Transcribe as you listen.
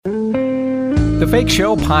The Fake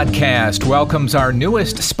Show podcast welcomes our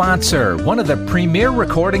newest sponsor, one of the premier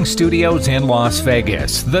recording studios in Las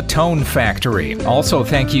Vegas, The Tone Factory. Also,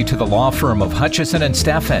 thank you to the law firm of Hutchison and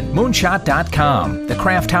Steffen, Moonshot.com, the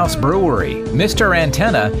Craft House Brewery, Mr.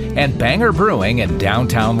 Antenna, and Banger Brewing in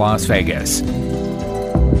downtown Las Vegas.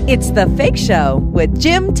 It's The Fake Show with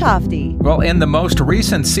Jim Tofte. Well, in the most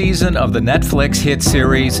recent season of the Netflix hit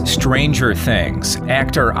series Stranger Things,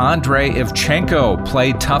 actor Andrey Ivchenko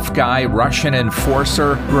played tough guy Russian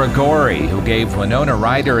enforcer Grigory, who gave Winona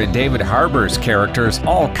Ryder and David Harbour's characters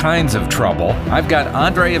all kinds of trouble. I've got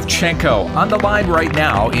Andrey Ivchenko on the line right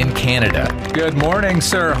now in Canada. Good morning,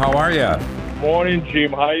 sir. How are you? Morning,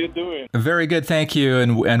 Jim. How you doing? Very good, thank you,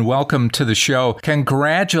 and welcome to the show.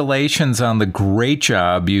 Congratulations on the great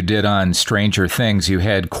job you did on Stranger Things. You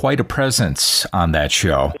had quite a presence on that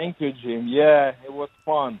show. Thank you, Jim. Yeah, it was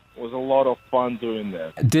fun. It was a lot of fun doing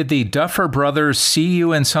that. Did the Duffer Brothers see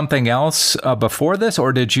you in something else before this,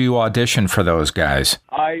 or did you audition for those guys?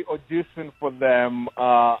 I auditioned for them.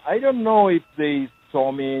 I don't know if they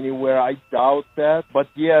saw me anywhere. I doubt that. But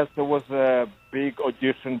yes, there was a big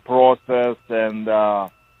audition process, and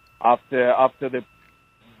after the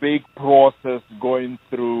big process going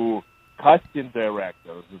through casting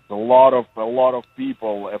directors, it's a lot of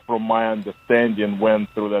people, from my understanding, went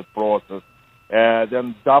through that process.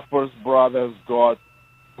 Then Duffer's Brothers got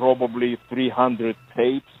probably 300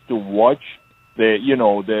 tapes to watch.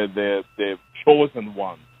 The chosen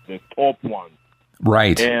ones, the top ones.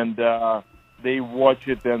 Right. And they watch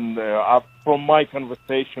it, and from my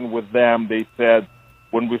conversation with them, they said,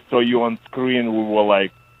 when we saw you on screen, we were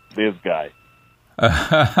like, this guy.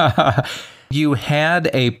 You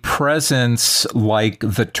had a presence like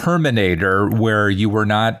the Terminator, where you were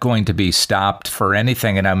not going to be stopped for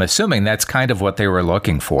anything, and I'm assuming that's kind of what they were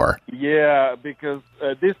looking for. Yeah, because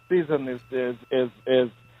this season is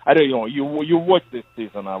I don't know. You watch this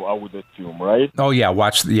season, I would assume, right? Oh yeah,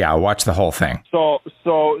 watch the whole thing. So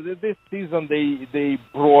this season they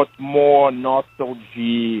brought more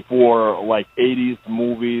nostalgia for like 80s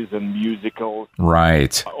movies and musicals.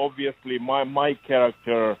 Right. Obviously, my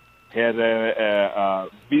character had a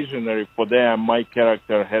visionary for them. My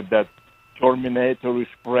character had that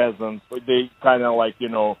Terminator-ish presence. They kind of like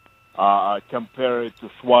compare it to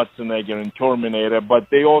Schwarzenegger in Terminator, but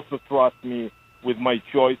they also trust me with my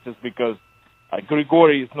choices, because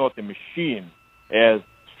Grigory is not a machine as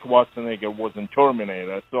Schwarzenegger was in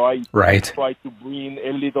Terminator. So I try to bring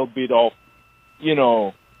a little bit of,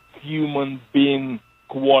 human being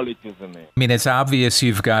qualities in it. I mean, it's obvious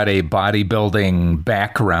you've got a bodybuilding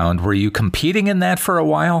background. Were you competing in that for a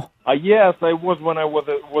while? Yes, I was when I was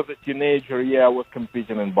a teenager. Yeah, I was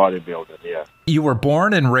competing in bodybuilding, yeah. You were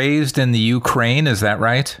born and raised in the Ukraine, is that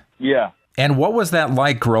right? Yeah. And what was that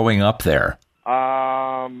like growing up there?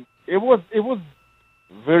 It was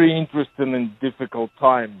very interesting and difficult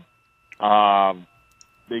time,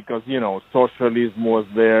 because socialism was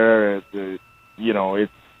there.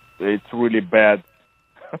 It's really bad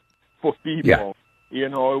for people. Yeah.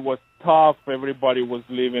 It was tough. Everybody was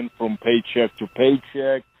living from paycheck to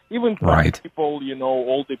paycheck. Even some people,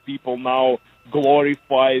 older people now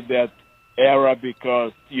glorify that era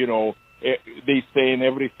because they saying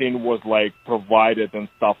everything was like provided and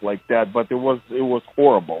stuff like that, but it was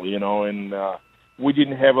horrible, and we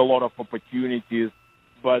didn't have a lot of opportunities,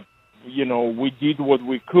 but we did what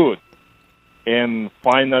we could, and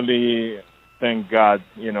finally, thank God,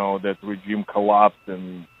 that regime collapsed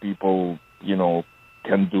and people,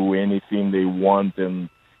 can do anything they want and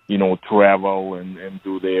travel and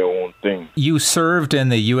do their own thing. You served in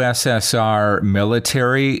the USSR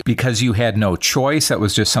military because you had no choice? That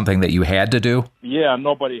was just something that you had to do? Yeah,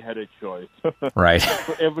 nobody had a choice. Right.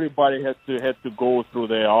 So everybody had to go through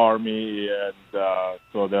the army, and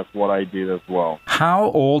so that's what I did as well.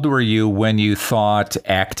 How old were you when you thought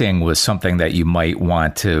acting was something that you might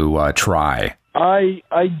want to try?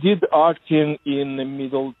 I did acting in the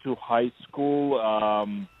middle to high school.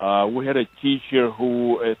 We had a teacher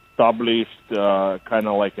who established kind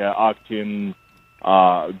of like an acting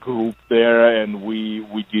group there, and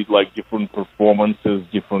we did like different performances,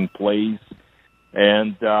 different plays.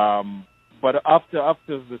 And but after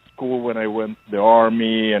the school, when I went to the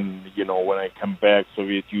army, and when I come back,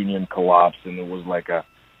 Soviet Union collapsed, and it was like a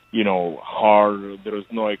hard, there was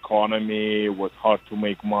no economy, it was hard to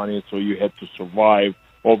make money, so you had to survive.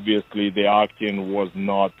 Obviously, the acting was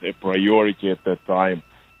not a priority at that time.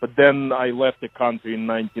 But then I left the country in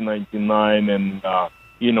 1999 and,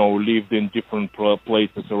 lived in different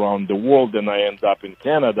places around the world, and I ended up in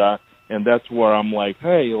Canada, and that's where I'm like,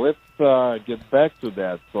 hey, let's get back to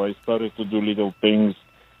that. So I started to do little things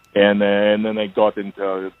and then I got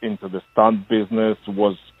into the stunt business.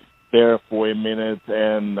 Was there for a minute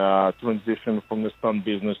and transitioned from the stunt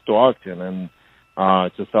business to acting. And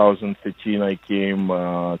 2013, I came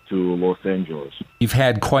to Los Angeles. You've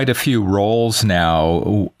had quite a few roles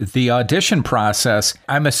now. The audition process,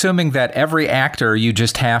 I'm assuming that every actor, you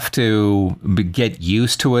just have to get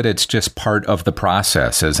used to it. It's just part of the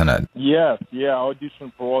process, isn't it? Yes, yeah,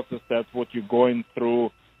 audition process, that's what you're going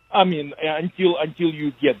through. I mean, until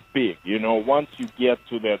you get big, once you get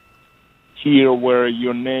to that tier where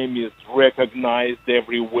your name is recognized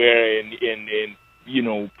everywhere and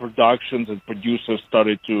productions and producers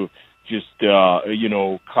started to just,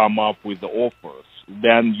 come up with the offers.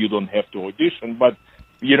 Then you don't have to audition. But,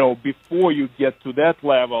 before you get to that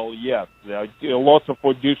level, yes, there are lots of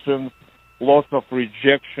auditions, lots of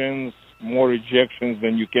rejections, more rejections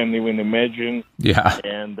than you can even imagine. Yeah.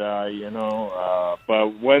 And, but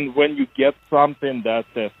when you get something,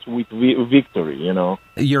 that's a sweet victory,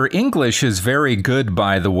 Your English is very good,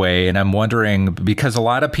 by the way, and I'm wondering, because a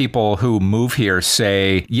lot of people who move here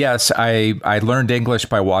say, yes, I learned English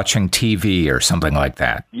by watching TV or something like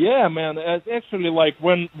that. Yeah, man. It's actually like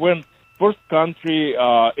when first country,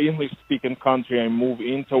 English-speaking country I moved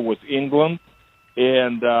into was England,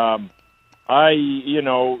 and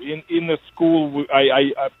in the school,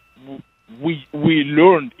 we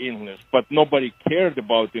learned English, but nobody cared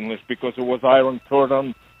about English because it was Iron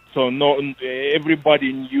Curtain. So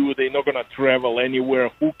everybody knew they're not going to travel anywhere.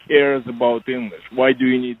 Who cares about English? Why do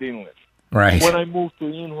you need English? Right. When I moved to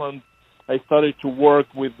England, I started to work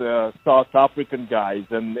with South African guys,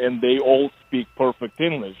 and they all speak perfect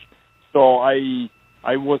English. So I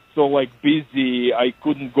was so busy, I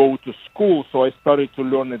couldn't go to school, so I started to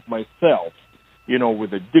learn it myself.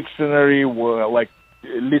 With a dictionary,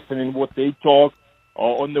 listening what they talk.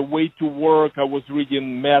 On the way to work, I was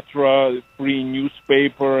reading Metra, free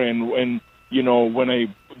newspaper, and when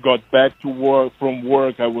I got back to work from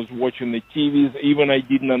work, I was watching the TVs. Even I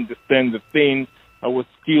didn't understand the thing, I would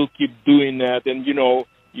still keep doing that. And you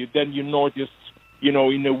notice,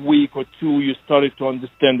 in a week or two, you started to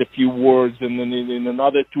understand a few words, and then in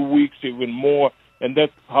another 2 weeks, even more. And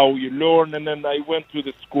that's how you learn. And then I went to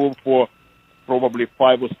the school for probably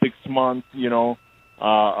 5 or 6 months, to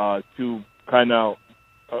kind of,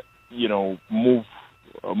 move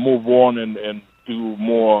on and do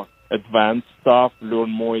more advanced stuff, learn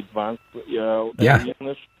more advanced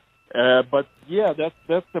English. But yeah,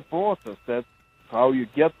 that's the process. That's how you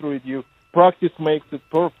get through it. You practice makes it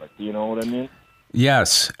perfect. You know what I mean?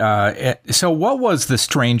 Yes. So what was the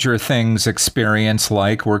Stranger Things experience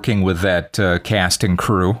like working with that cast and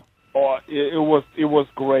crew? Oh, it was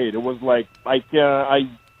great. It was like I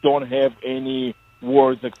don't have any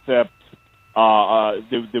words except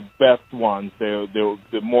the best ones,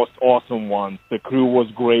 the most awesome ones. The crew was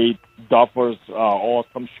great. Duffer's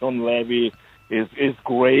awesome. Sean Levy is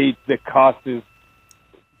great. The cast is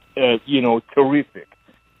terrific.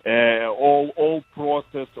 All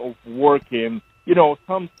process of working.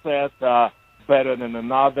 Some sets are better than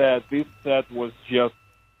another. This set was just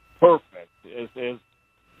perfect. It's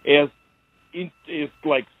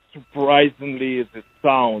like surprisingly as it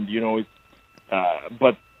sound.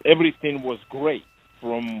 But everything was great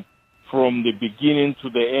from the beginning to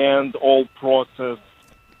the end. All process,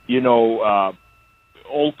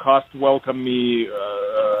 all cast welcomed me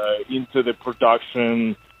into the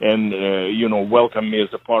production and welcomed me as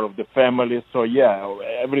a part of the family. So yeah,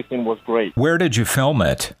 everything was great. Where did you film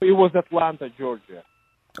it? It was Atlanta, Georgia.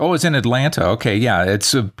 Oh, it's in Atlanta. Okay, yeah,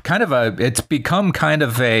 it's become kind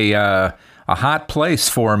of a hot place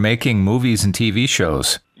for making movies and TV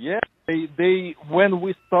shows. Yeah. They when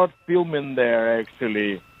we start filming there,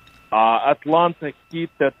 actually, Atlanta hit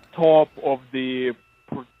the top of the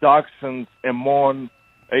productions in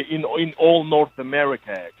all North America.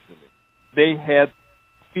 Actually, they had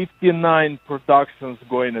 59 productions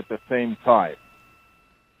going at the same time.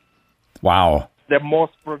 Wow! The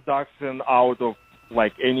most production out of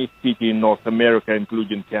any city in North America,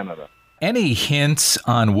 including Canada. Any hints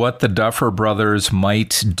on what the Duffer Brothers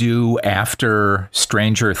might do after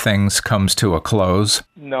Stranger Things comes to a close?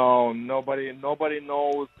 No, nobody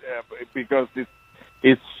knows because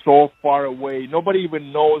it's so far away. Nobody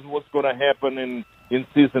even knows what's going to happen in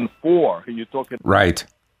season 4. You're talking right.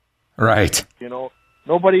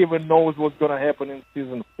 Nobody even knows what's going to happen in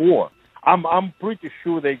season 4. I'm pretty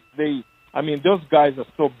sure those guys are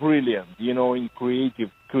so brilliant, in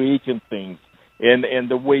creating things. And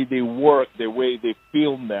the way they work, the way they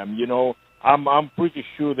film them, I'm pretty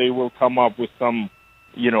sure they will come up with some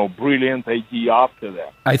brilliant idea after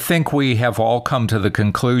that. I think we have all come to the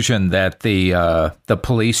conclusion that the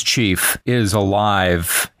police chief is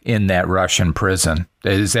alive in that Russian prison.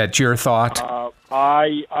 Is that your thought?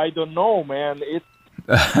 I don't know, man. It's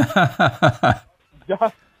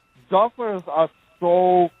Duffers are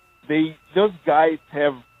those guys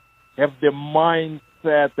have the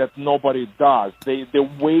mindset that nobody does. The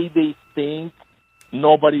way they think,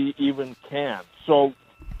 nobody even can. So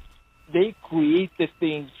they create the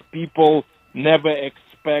things people never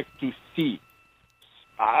expect to see.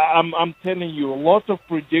 I'm telling you, lots of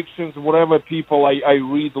predictions, whatever people, I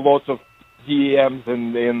read lots of DMs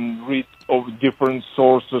and read of different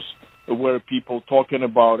sources where people talking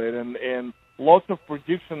about it, and lots of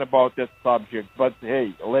prediction about that subject. But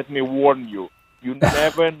hey, let me warn you, you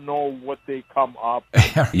never know what they come up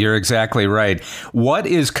with. You're exactly right. What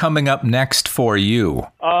is coming up next for you?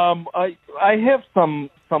 I have some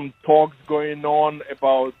talks going on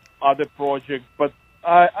about other projects, but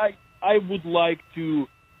I would like to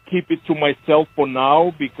keep it to myself for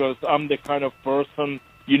now, because I'm the kind of person,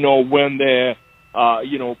 when the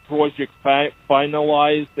project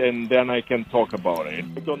finalized, and then I can talk about it.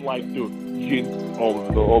 I don't like to jinx all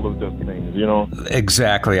of those things,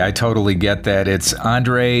 Exactly. I totally get that. It's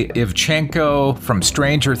Andrey Ivchenko from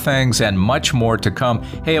Stranger Things and much more to come.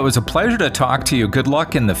 Hey, it was a pleasure to talk to you. Good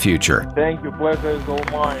luck in the future. Thank you. Pleasure is all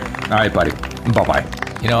mine. All right, buddy. Bye-bye.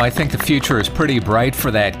 I think the future is pretty bright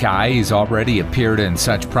for that guy. He's already appeared in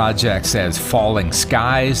such projects as Falling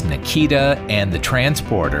Skies, Nikita, and The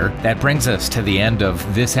Transporter. That brings us to the end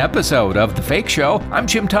of this episode of The Fake Show. I'm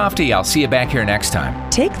Jim Tofte. I'll see you back here next time.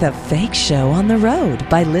 Take The Fake Show on the road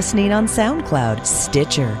by listening on SoundCloud,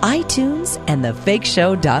 Stitcher, iTunes, and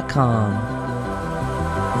thefakeshow.com.